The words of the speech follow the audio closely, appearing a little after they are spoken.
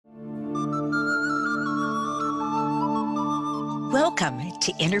Welcome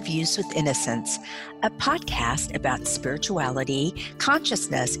to Interviews with Innocence, a podcast about spirituality,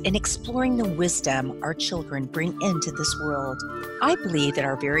 consciousness, and exploring the wisdom our children bring into this world. I believe that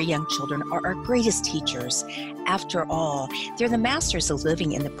our very young children are our greatest teachers. After all, they're the masters of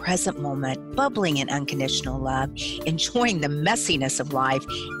living in the present moment, bubbling in unconditional love, enjoying the messiness of life,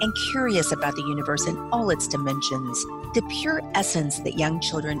 and curious about the universe in all its dimensions. The pure essence that young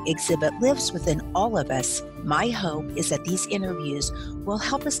children exhibit lives within all of us. My hope is that these interviews will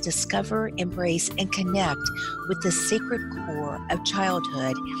help us discover, embrace, and connect with the sacred core of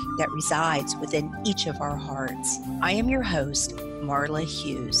childhood that resides within each of our hearts. I am your host, Marla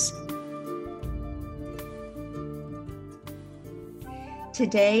Hughes.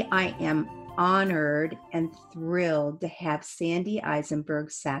 Today, I am honored and thrilled to have Sandy Eisenberg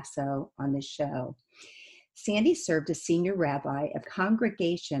Sasso on the show. Sandy served as senior rabbi of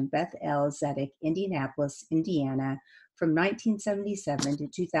Congregation Beth El Zedek, Indianapolis, Indiana, from 1977 to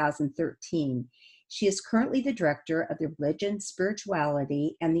 2013. She is currently the director of the Religion,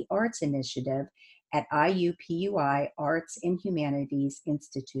 Spirituality, and the Arts Initiative at IUPUI Arts and Humanities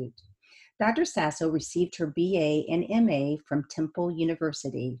Institute. Dr. Sasso received her BA and MA from Temple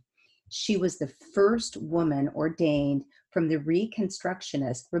University. She was the first woman ordained from the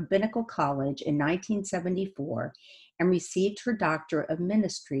Reconstructionist Rabbinical College in 1974 and received her Doctor of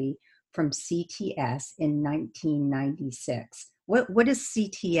Ministry from CTS in 1996. What is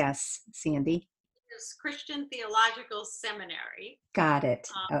CTS, Sandy? It's Christian Theological Seminary. Got it.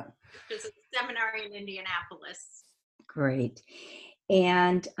 Which is a seminary in Indianapolis. Great.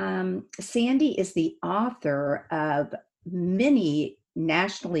 And Sandy is the author of many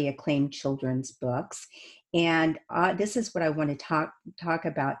nationally acclaimed children's books. And this is what I want to talk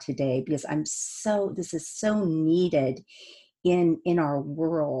about today, because this is so needed in our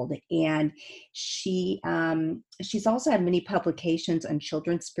world. And she's also had many publications on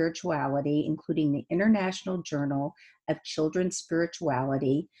children's spirituality, including the International Journal of Children's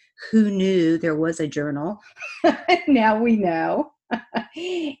Spirituality. Who knew there was a journal? Now we know.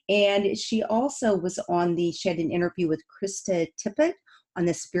 And she also she had an interview with Krista Tippett on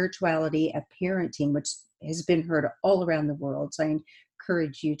the spirituality of parenting, which has been heard all around the world. So I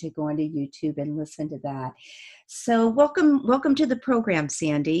encourage you to go onto YouTube and listen to that. So welcome to the program,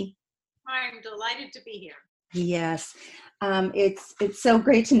 Sandy. I'm delighted to be here. Yes. It's so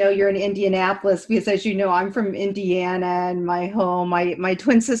great to know you're in Indianapolis, because as you know, I'm from Indiana, and my my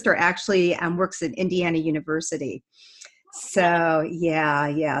twin sister actually works at Indiana University. So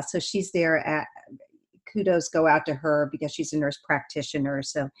yeah. So she's there kudos go out to her, because she's a nurse practitioner.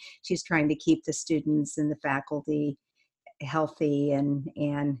 So she's trying to keep the students and the faculty healthy and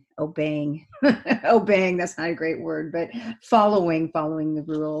obeying, that's not a great word, but following the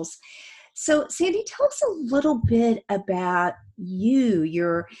rules. So Sandy, tell us a little bit about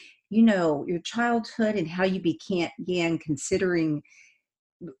your childhood, and how you began considering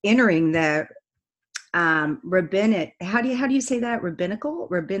entering the rabbinic. How do you say that? Rabbinic.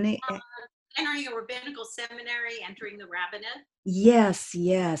 Entering a rabbinical seminary, entering the rabbinate.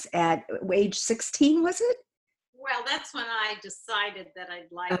 Yes. At age 16, was it? Well, that's when I decided that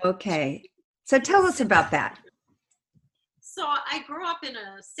I'd like. Okay. So tell us about that. So I grew up in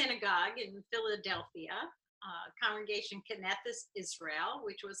a synagogue in Philadelphia, Congregation Kenneth Israel,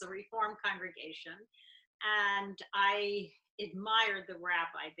 which was a Reform congregation. And I admired the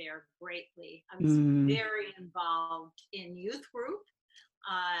rabbi there greatly. I was very involved in youth group.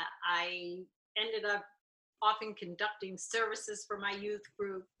 I ended up often conducting services for my youth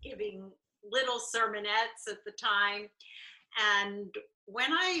group, giving little sermonettes at the time. And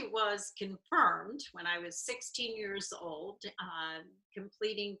when I was confirmed, when I was 16 years old,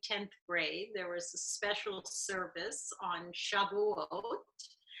 completing 10th grade, there was a special service on Shavuot,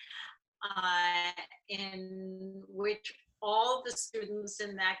 in which all the students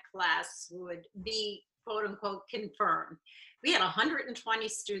in that class would be, quote unquote, confirmed. We had 120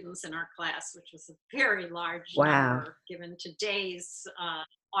 students in our class, which was a very large number given today's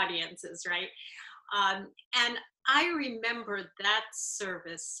audiences, right? And I remember that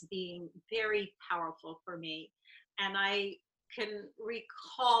service being very powerful for me. And I can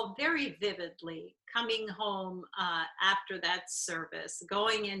recall very vividly coming home after that service,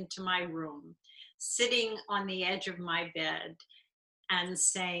 going into my room, sitting on the edge of my bed and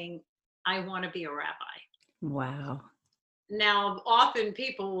saying, I want to be a rabbi. Wow. Now, often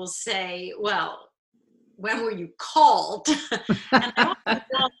people will say, well, when were you called? And I often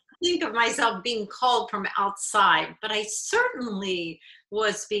don't think of myself being called from outside, but I certainly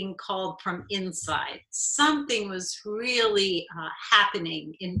was being called from inside. Something was really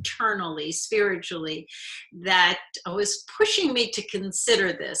happening internally, spiritually, that was pushing me to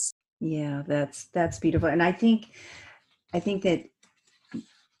consider this. Yeah, that's beautiful. And I think that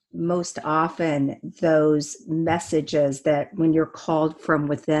most often those messages that when you're called from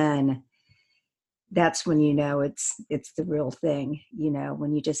within, that's when you know it's the real thing,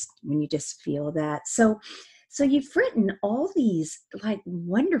 when you just feel that. So you've written all these like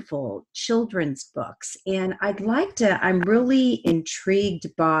wonderful children's books, and I'm really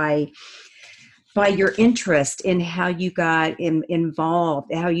intrigued by your interest in how you got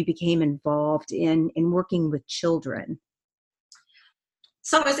involved, how you became involved in working with children.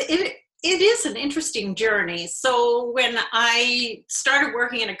 So it is an interesting journey. So when I started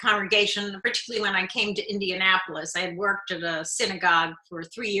working in a congregation, particularly when I came to Indianapolis, I had worked at a synagogue for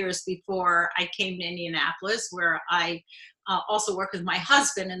 3 years before I came to Indianapolis, where I also worked with my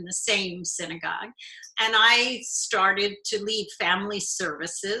husband in the same synagogue. And I started to lead family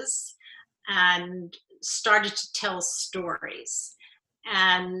services and started to tell stories.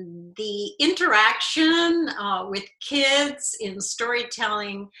 And the interaction with kids in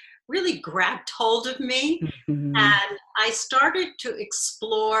storytelling really grabbed hold of me. Mhm. And I started to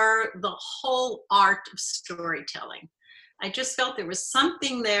explore the whole art of storytelling. I just felt there was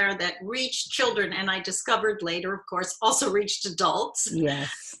something there that reached children, and I discovered later, of course, also reached adults,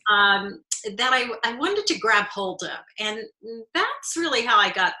 Yes. that I wanted to grab hold of. And that's really how I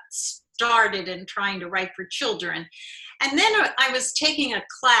got started in trying to write for children. And then I was taking a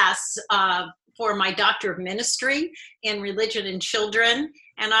class for my Doctor of Ministry in Religion and Children.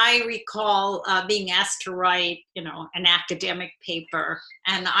 And I recall being asked to write, an academic paper.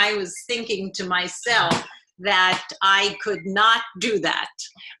 And I was thinking to myself that I could not do that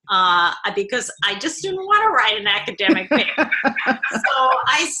because I just didn't want to write an academic paper. So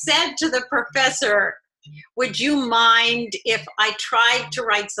I said to the professor, would you mind if I tried to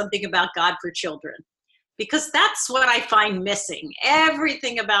write something about God for children? Because that's what I find missing.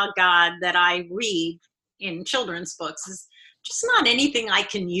 Everything about God that I read in children's books is just not anything I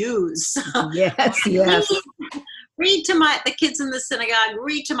can use. Yes, yes. Read to the kids in the synagogue,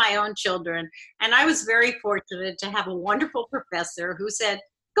 read to my own children. And I was very fortunate to have a wonderful professor who said,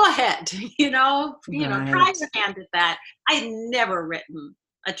 go ahead, try Right. your hand at that. I'd never written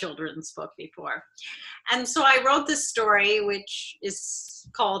a children's book before. And so I wrote this story, which is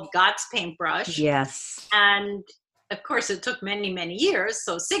called God's Paintbrush. Yes. And of course, it took many, many years.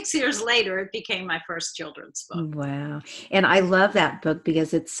 So 6 years later, it became my first children's book. Wow. And I love that book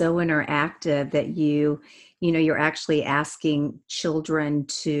because it's so interactive that you're actually asking children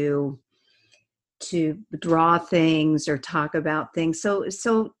to draw things or talk about things. So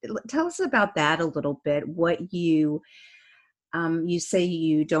tell us about that a little bit. What you say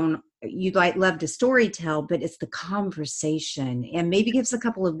you like love to storytell, but it's the conversation, and maybe gives a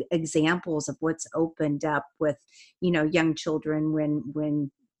couple of examples of what's opened up with, young children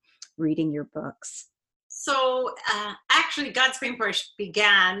when reading your books. So actually, God's Paintbrush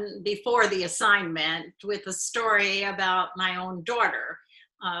began before the assignment with a story about my own daughter,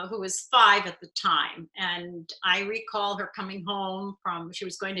 who was 5 at the time. And I recall her coming home she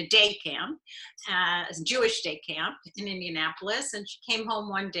was going to day camp, a Jewish day camp in Indianapolis. And she came home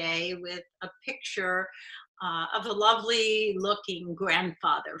one day with a picture of a lovely looking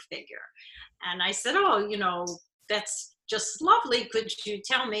grandfather figure. And I said, oh, that's just lovely. Could you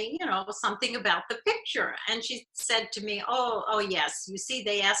tell me, something about the picture? And she said to me, oh, yes. You see,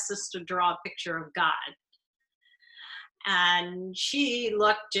 they asked us to draw a picture of God. And she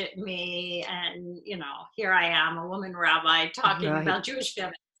looked at me and, here I am, a woman rabbi talking Right. about Jewish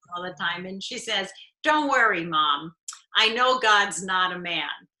feminism all the time. And she says, don't worry, Mom. I know God's not a man,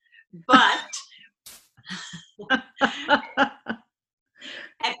 but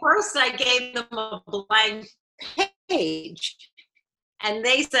at first I gave them a blank page and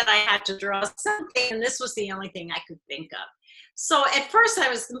they said I had to draw something, and this was the only thing I could think of. So at first I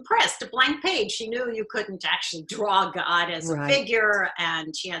was impressed, a blank page. She knew you couldn't actually draw God as a Right. figure,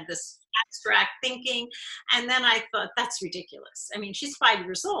 and she had this abstract thinking. And then I thought, that's ridiculous. I mean, she's 5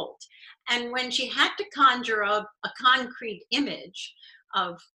 years old. And when she had to conjure up a concrete image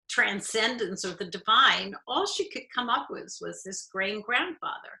of transcendence or the divine, all she could come up with was this great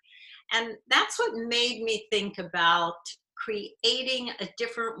grandfather. And that's what made me think about creating a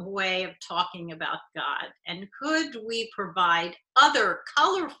different way of talking about God. And could we provide other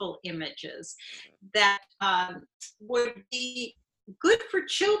colorful images that would be good for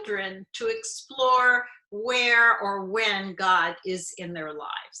children to explore where or when God is in their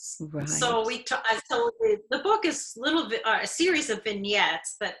lives. Right. So the book is a series of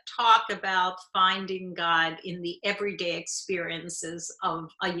vignettes that talk about finding God in the everyday experiences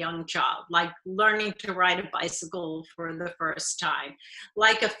of a young child, like learning to ride a bicycle for the first time,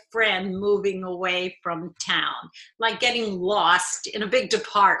 like a friend moving away from town, like getting lost in a big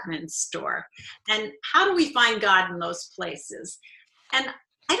department store. And how do we find God in those places? And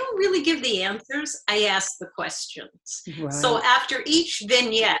I don't really give the answers. I ask the questions. Right. So after each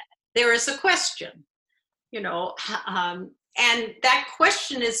vignette, there is a question, and that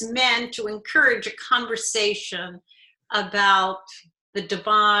question is meant to encourage a conversation about the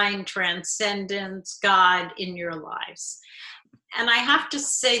divine transcendence, God in your lives. And I have to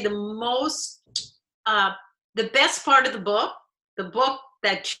say the best part of the book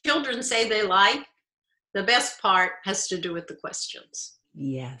that children say they like, the best part has to do with the questions.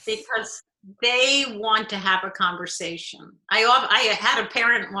 Yes. Because they want to have a conversation. I had a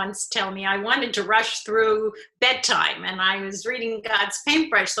parent once tell me I wanted to rush through bedtime and I was reading God's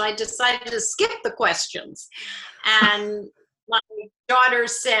Paintbrush, so I decided to skip the questions. And my daughter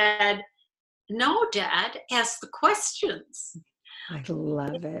said, "No, Dad, ask the questions." I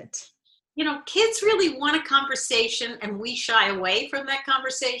love it. Kids really want a conversation, and we shy away from that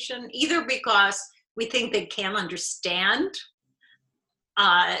conversation, either because we think they can't understand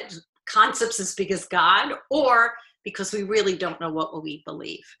concepts as big as God, or because we really don't know what we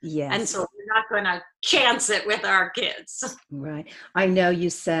believe. Yes. And so we're not going to chance it with our kids. Right. I know you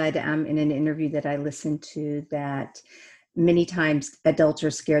said in an interview that I listened to that many times adults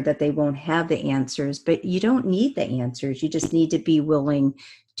are scared that they won't have the answers, but you don't need the answers. You just need to be willing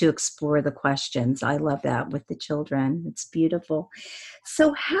to explore the questions. I love that with the children. It's beautiful.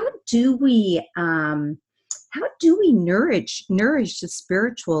 So how do we nourish the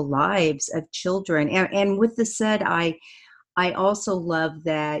spiritual lives of children? And with this said, I also love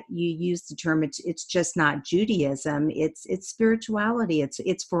that you use the term, it's just not Judaism, it's spirituality.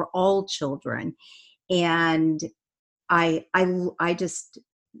 It's for all children. And I just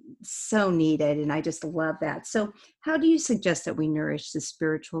so needed, and I just love that. So how do you suggest that we nourish the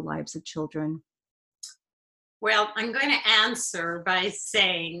spiritual lives of children? Well, I'm going to answer by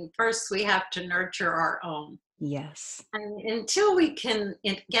saying first we have to nurture our own. Yes. And until we can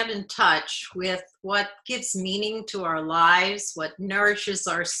get in touch with what gives meaning to our lives, what nourishes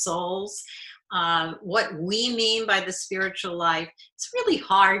our souls, what we mean by the spiritual life, it's really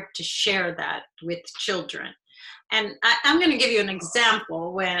hard to share that with children. And I'm going to give you an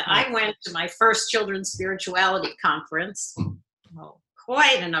example. When I went to my first children's spirituality conference,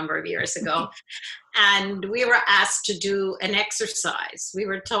 quite a number of years ago, and we were asked to do an exercise. We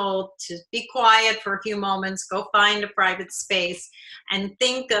were told to be quiet for a few moments, go find a private space, and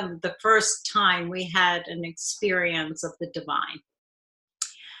think of the first time we had an experience of the divine.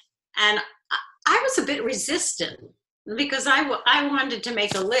 And I was a bit resistant, because I wanted to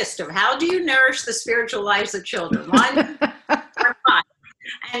make a list of how do you nourish the spiritual lives of children. One, or five.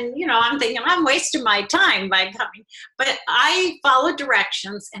 And, I'm thinking I'm wasting my time by coming. But I followed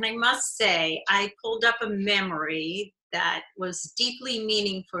directions, and I must say, I pulled up a memory that was deeply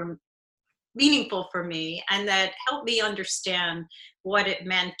meaningful for me, and that helped me understand what it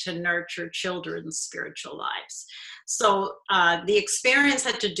meant to nurture children's spiritual lives. So the experience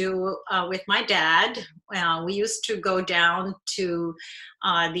had to do with my dad. We used to go down to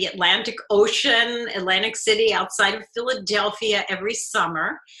the Atlantic Ocean, Atlantic City, outside of Philadelphia every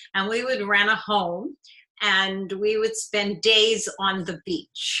summer, and we would rent a home, and we would spend days on the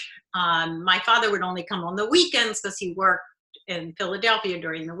beach. My father would only come on the weekends because he worked in Philadelphia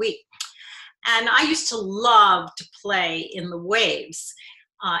during the week. And I used to love to play in the waves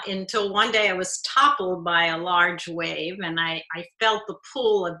until one day I was toppled by a large wave, and I felt the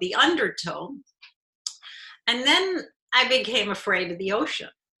pull of the undertow. And then I became afraid of the ocean.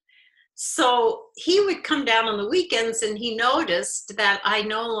 So he would come down on the weekends, and he noticed that I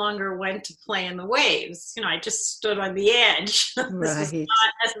no longer went to play in the waves. I just stood on the edge. Right. This was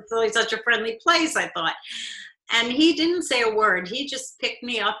not necessarily such a friendly place, I thought. And he didn't say a word. He just picked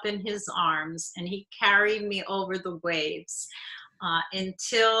me up in his arms, and he carried me over the waves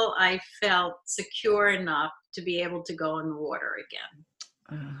until I felt secure enough to be able to go in the water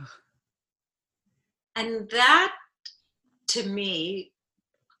again. And that, to me,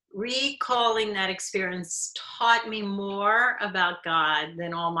 recalling that experience taught me more about God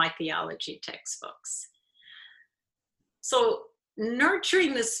than all my theology textbooks. So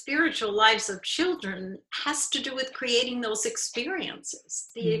nurturing the spiritual lives of children has to do with creating those experiences,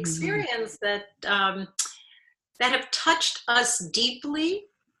 the experience that have touched us deeply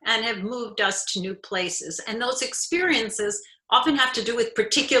and have moved us to new places. And those experiences often have to do with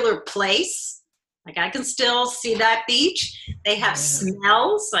particular place. Like I can still see that beach. They have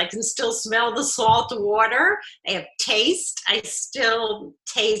smells. I can still smell the salt water. They have taste. I still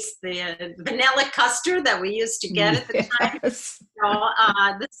taste the vanilla custard that we used to get at the time. Yes.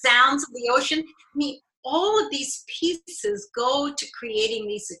 The sounds of the ocean. I mean, all of these pieces go to creating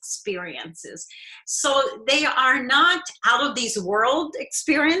these experiences. So they are not out of these world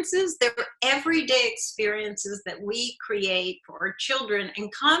experiences. They're everyday experiences that we create for our children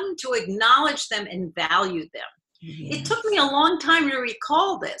and come to acknowledge them and value them. Yes. It took me a long time to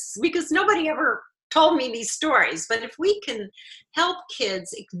recall this because nobody ever told me these stories. But if we can help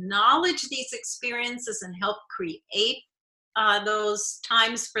kids acknowledge these experiences and help create those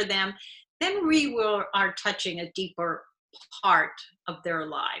times for them, then we are touching a deeper part of their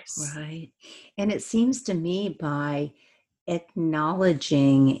lives. Right. And it seems to me by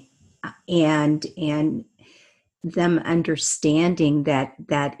acknowledging and them understanding that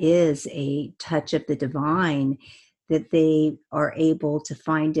that is a touch of the divine, that they are able to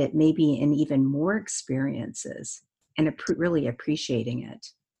find it maybe in even more experiences and really appreciating it.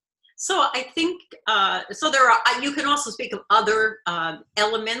 So I think, so there are, you can also speak of other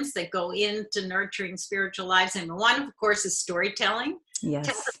elements that go into nurturing spiritual lives. And one, of course, is storytelling. Yes.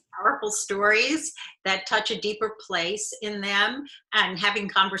 Tell us powerful stories that touch a deeper place in them and having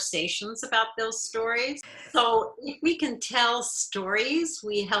conversations about those stories. So if we can tell stories,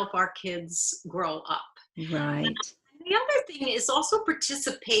 we help our kids grow up. Right. And the other thing is also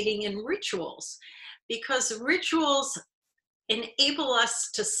participating in rituals, because rituals enable us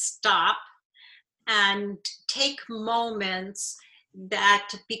to stop and take moments that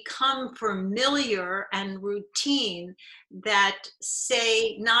become familiar and routine, that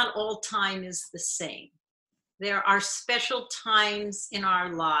say not all time is the same. There are special times in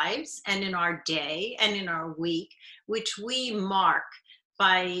our lives and in our day and in our week which we mark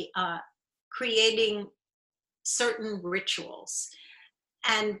by creating certain rituals.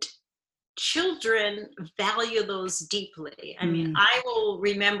 And children value those deeply. I mean, I will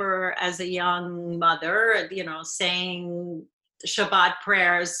remember as a young mother, saying Shabbat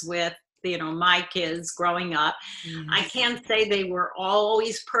prayers with, my kids growing up. Yes. I can't say they were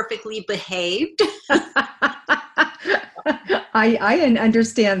always perfectly behaved. I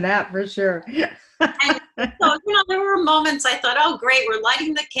understand that for sure. And so, there were moments I thought, oh, great, we're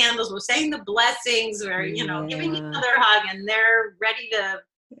lighting the candles, we're saying the blessings, we're, giving each other a hug, and they're ready to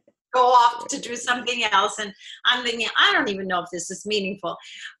go off to do something else. And I'm thinking, I don't even know if this is meaningful.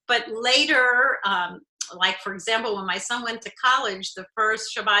 But later, like, for example, when my son went to college, the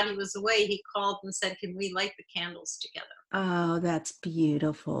first Shabbat he was away, he called and said, can we light the candles together? Oh, that's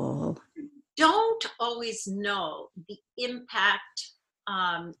beautiful. Don't always know the impact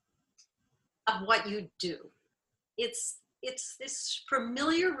of what you do. It's this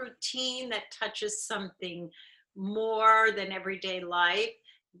familiar routine that touches something more than everyday life,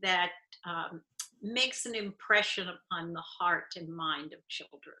 that makes an impression upon the heart and mind of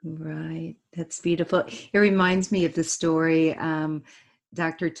children. Right. That's beautiful. It reminds me of the story,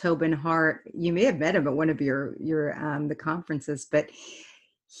 Dr. Tobin Hart. You may have met him at one of your the conferences, but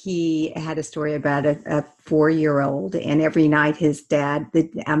he had a story about a 4-year-old, and every night his dad, the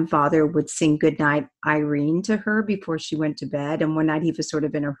father, would sing Goodnight Irene to her before she went to bed. And one night he was sort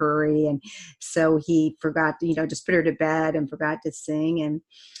of in a hurry, and so he forgot, just put her to bed and forgot to sing. And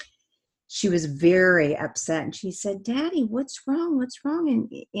she was very upset, and she said, Daddy, what's wrong? What's wrong?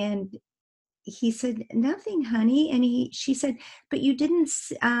 And he said, nothing, honey. And she said, but you didn't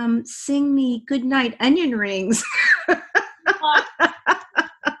sing me Goodnight Onion Rings.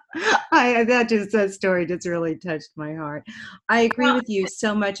 That story just really touched my heart. I agree with you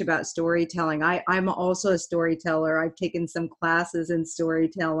so much about storytelling. I'm also a storyteller. I've taken some classes in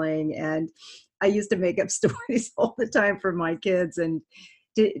storytelling, and I used to make up stories all the time for my kids, and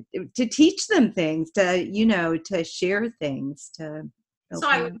to teach them things, to share things. So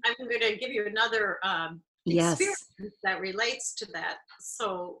I'm going to give you another experience that relates to that.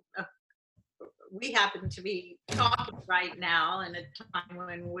 So we happen to be talking right now in a time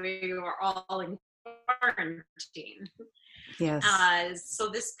when we are all in quarantine. Yes. So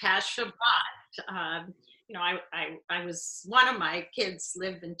this past Shabbat, I was, one of my kids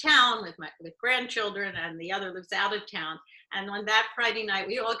lived in town with grandchildren, and the other lives out of town. And on that Friday night,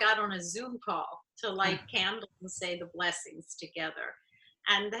 we all got on a Zoom call to light candles and say the blessings together.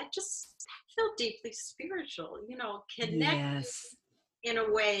 And that just felt deeply spiritual, connected in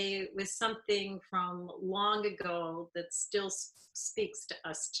a way with something from long ago that still speaks to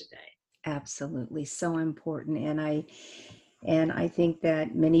us today. Absolutely. So important. And And I think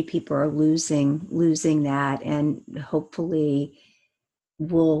that many people are losing that, and hopefully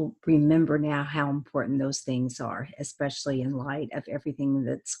we'll remember now how important those things are, especially in light of everything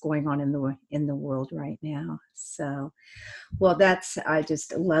that's going on in the world right now. So, well, that's, I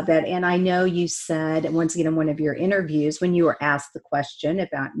just love that. And I know you said once again in one of your interviews, when you were asked the question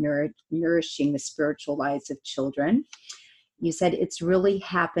about nourishing the spiritual lives of children, you said it's really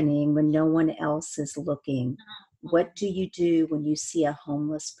happening when no one else is looking. What do you do when you see a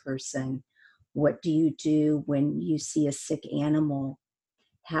homeless person? What do you do when you see a sick animal?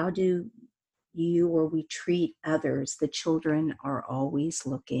 How do you or we treat others? The children are always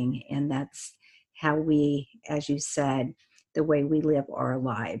looking, and that's how we, as you said, the way we live our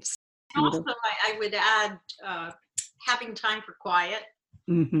lives. Also, Beautiful. I would add having time for quiet.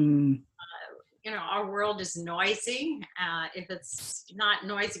 Mm-hmm. Our world is noisy. If it's not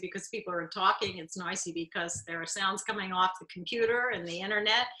noisy because people are talking, it's noisy because there are sounds coming off the computer and the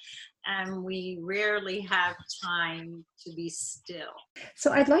internet, and we rarely have time to be still.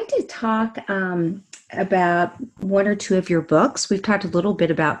 So I'd like to talk about one or two of your books. We've talked a little bit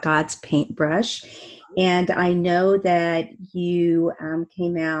about God's Paintbrush, and I know that you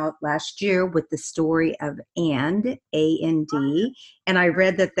came out last year with the story of And, A-N-D, and I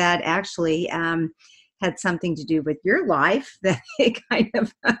read that that actually had something to do with your life, that it kind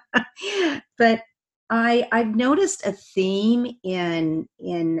of, but I've noticed a theme in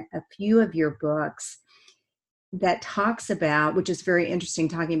a few of your books that talks about, which is very interesting,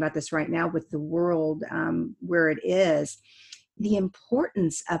 talking about this right now with the world where it is, the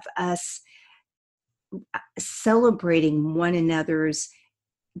importance of us celebrating one another's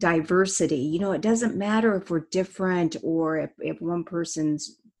diversity. It doesn't matter if we're different or if one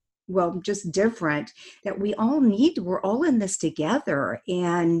person's, well, just different, that we're all in this together,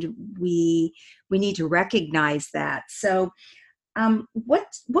 and we need to recognize that. So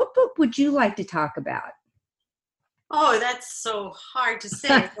what book would you like to talk about? Oh, that's so hard to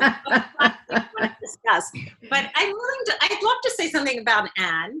say. Discuss, but I'd love to say something about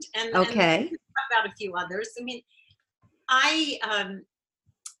and Okay. about a few others. I mean, I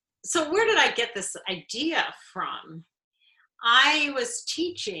so where did I get this idea from? I was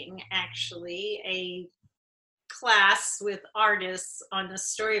teaching actually a class with artists on the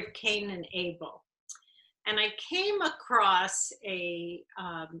story of Cain and Abel, and I came across a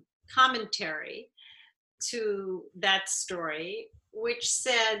commentary to that story, which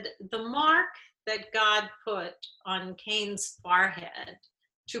said the mark that God put on Cain's forehead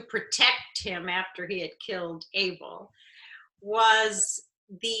to protect him after he had killed Abel was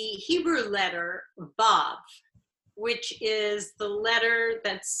the Hebrew letter Vav, which is the letter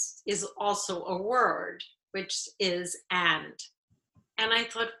is also a word, which is and. And I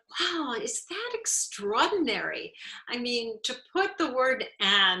thought, wow, is that extraordinary? I mean, to put the word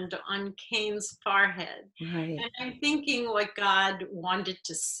and on Cain's forehead. Right. And I'm thinking what God wanted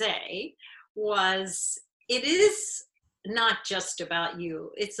to say was, it is not just about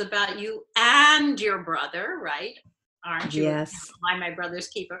you. It's about you and your brother, right? Aren't you? Yes. Am I my brother's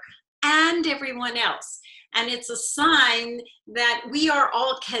keeper? And everyone else. And it's a sign that we are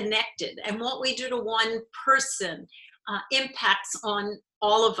all connected. And what we do to one person impacts on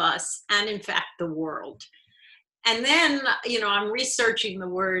all of us and, in fact, the world. And then, I'm researching the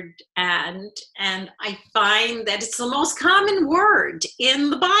word and I find that it's the most common word in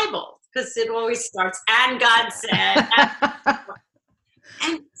the Bible because it always starts, and God said.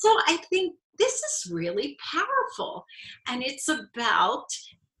 And so I think this is really powerful. And it's about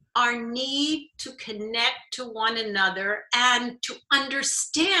our need to connect to one another and to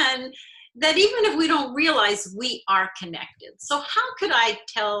understand that even if we don't realize, we are connected. So how could I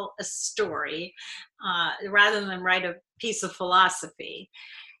tell a story rather than write a piece of philosophy?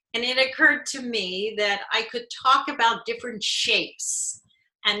 And it occurred to me that I could talk about different shapes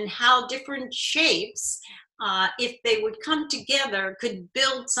and how different shapes, if they would come together, could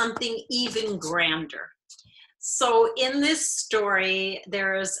build something even grander. So in this story,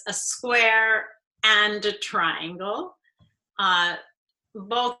 there's a square and a triangle,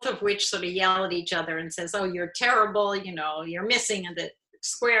 both of which sort of yell at each other and says, oh, you're terrible, you're missing. And the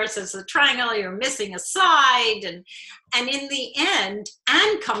square says the triangle, you're missing a side. And in the end,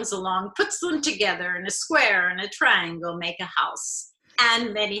 Anne comes along, puts them together, and a square and a triangle make a house.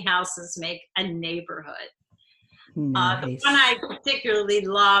 And many houses make a neighborhood. Nice. The one I particularly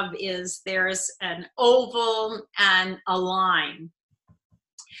love is there's an oval and a line.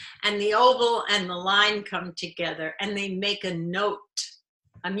 And the oval and the line come together and they make a note,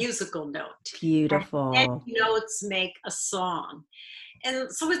 a musical note. Beautiful. And notes make a song.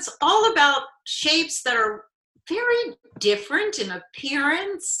 And so it's all about shapes that are very different in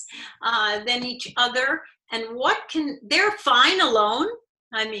appearance than each other. And they're fine alone.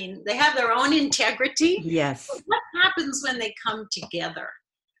 I mean, they have their own integrity. But Yes. what happens when they come together?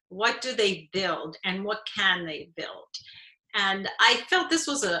 What do they build and what can they build? And I felt this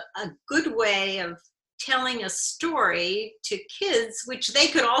was a good way of telling a story to kids, which they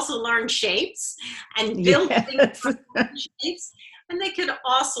could also learn shapes and build things Yes. from shapes. And they could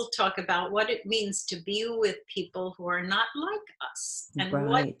also talk about what it means to be with people who are not like us and what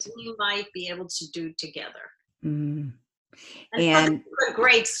Right. we might be able to do together. Mm. And so this And was a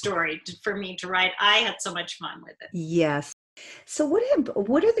great story for me to write. I had so much fun with it. yes. So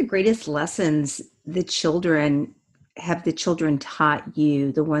what are the greatest lessons the children taught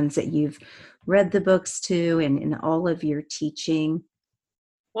you, the ones that you've read the books to and in all of your teaching?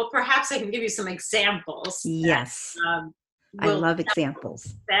 Well, perhaps I can give you some examples that Yes. I will love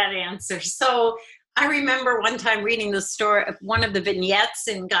examples. that answer. So I remember one time reading the story of one of the vignettes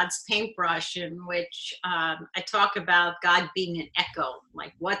in God's Paintbrush, in which I talk about God being an echo,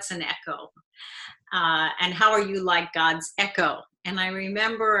 like what's an echo? And how are you like God's echo? And I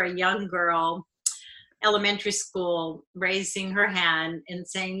remember a young girl, elementary school, raising her hand and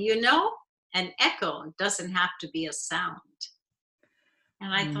saying, an echo doesn't have to be a sound.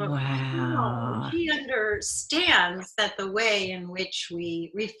 And I thought, wow, Wow. she understands that the way in which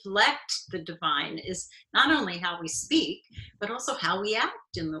we reflect the divine is not only how we speak, but also how we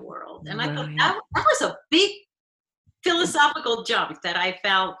act in the world. And I thought Right. that was a big philosophical jump that I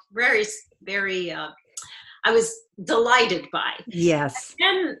felt very, very, I was delighted by. Yes.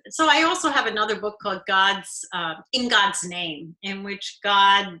 And so I also have another book called In God's Name, in which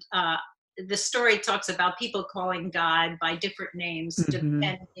the story talks about people calling God by different names Hmm.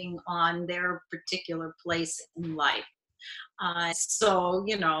 depending on their particular place in life. So,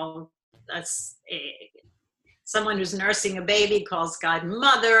 that's someone who's nursing a baby calls God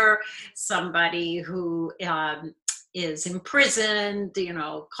mother. Somebody who is imprisoned,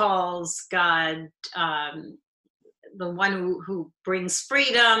 calls God the one who brings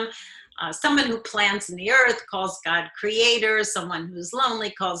freedom. Someone who plants in the earth calls God creator. Someone who's lonely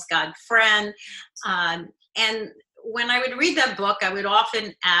calls God friend. And when I would read that book, I would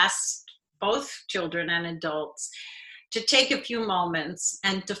often ask both children and adults to take a few moments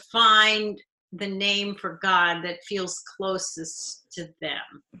and to find the name for God that feels closest to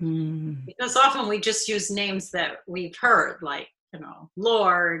them. Mm. Because often we just use names that we've heard, like,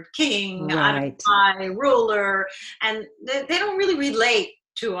 Lord, King, Right. Adonai, ruler, and they don't really relate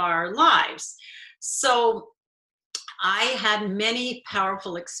to our lives. So I had many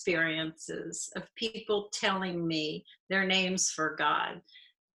powerful experiences of people telling me their names for God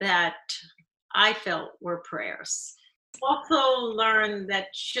that I felt were prayers. Also learned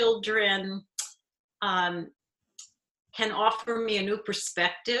that children um, can offer me a new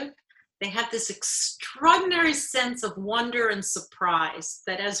perspective. They have this extraordinary sense of wonder and surprise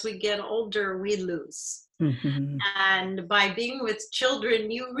that as we get older, we lose. Hmm. And by being with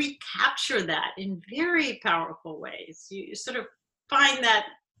children, you recapture that in very powerful ways. You sort of find that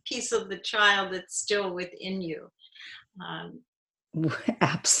piece of the child that's still within you. Um,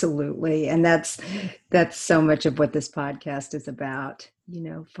 Absolutely. And that's so much of what this podcast is about,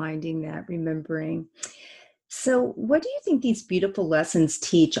 finding that, remembering. So, what do you think these beautiful lessons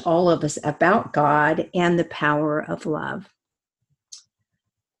teach all of us about God and the power of love?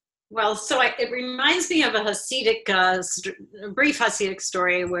 Well, it reminds me of a Hasidic, a brief Hasidic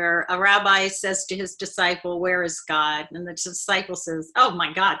story where a rabbi says to his disciple, "Where is God?" And the disciple says, "Oh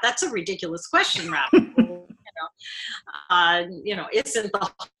my God, that's a ridiculous question, Rabbi. Isn't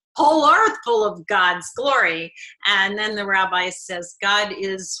the whole earth full of God's glory?" And then the rabbi says, "God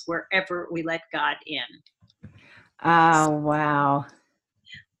is wherever we let God in." Oh, wow.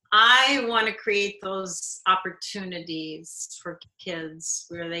 I want to create those opportunities for kids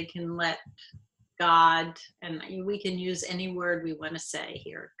where they can let God, and we can use any word we want to say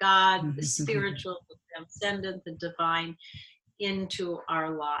here, God, the spiritual, the transcendent, the divine, into our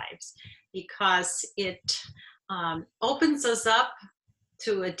lives, because it opens us up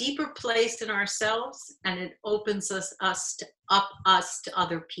to a deeper place in ourselves, and it opens us to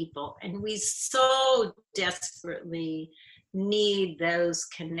other people. And we so desperately need those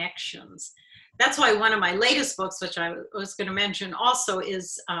connections. That's why one of my latest books, which I was going to mention also,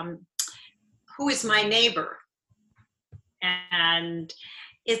 is Who is My Neighbor? And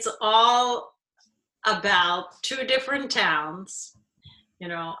it's all about two different towns,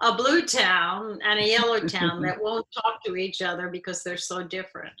 a blue town and a yellow town that won't talk to each other because they're so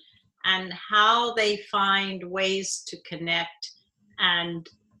different, and how they find ways to connect and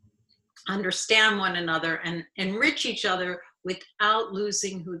understand one another and enrich each other without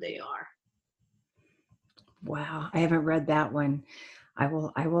losing who they are. Wow, I haven't read that one. I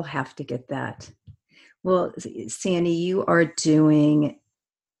will have to get that. Well, Sandy, you are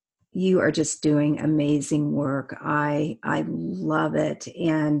just doing amazing work. I love it.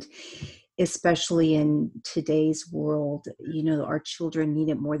 And especially in today's world, our children need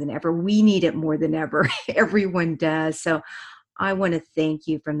it more than ever. We need it more than ever. Everyone does. So I want to thank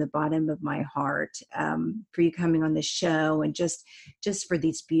you from the bottom of my heart for you coming on the show, and just for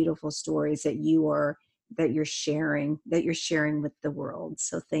these beautiful stories that you're sharing with the world.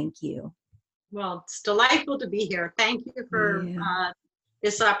 So thank you. Well, it's delightful to be here. Thank you for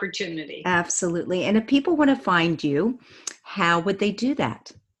this opportunity. Absolutely. And if people want to find you, how would they do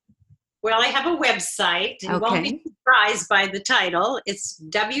that? Well, I have a website. You won't be surprised by the title. It's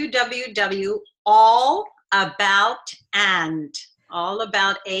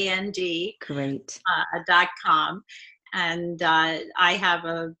allaboutand.com. Great. And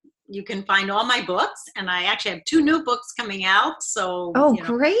you can find all my books, and I actually have 2 new books coming out. So,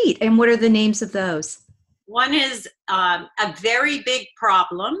 great. And what are the names of those? One is A Very Big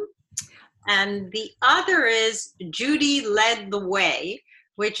Problem, and the other is Judy Led the Way,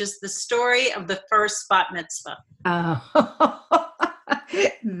 which is the story of the first bat mitzvah. Oh,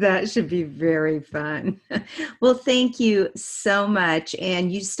 that should be very fun. Well, thank you so much.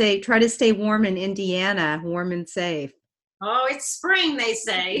 And you try to stay warm in Indiana, warm and safe. Oh, it's spring, they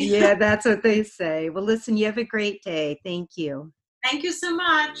say. Yeah, that's what they say. Well, listen, you have a great day. Thank you. Thank you so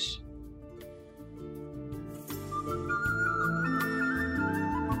much.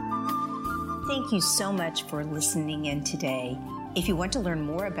 Thank you so much for listening in today. If you want to learn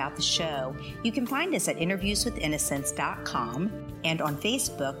more about the show, you can find us at interviewswithinnocence.com and on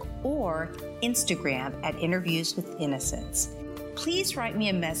Facebook or Instagram at Interviews with Innocence. Please write me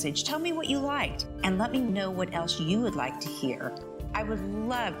a message, tell me what you liked, and let me know what else you would like to hear. I would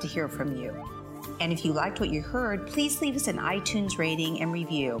love to hear from you. And if you liked what you heard, please leave us an iTunes rating and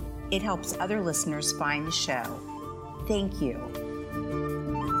review. It helps other listeners find the show. Thank you.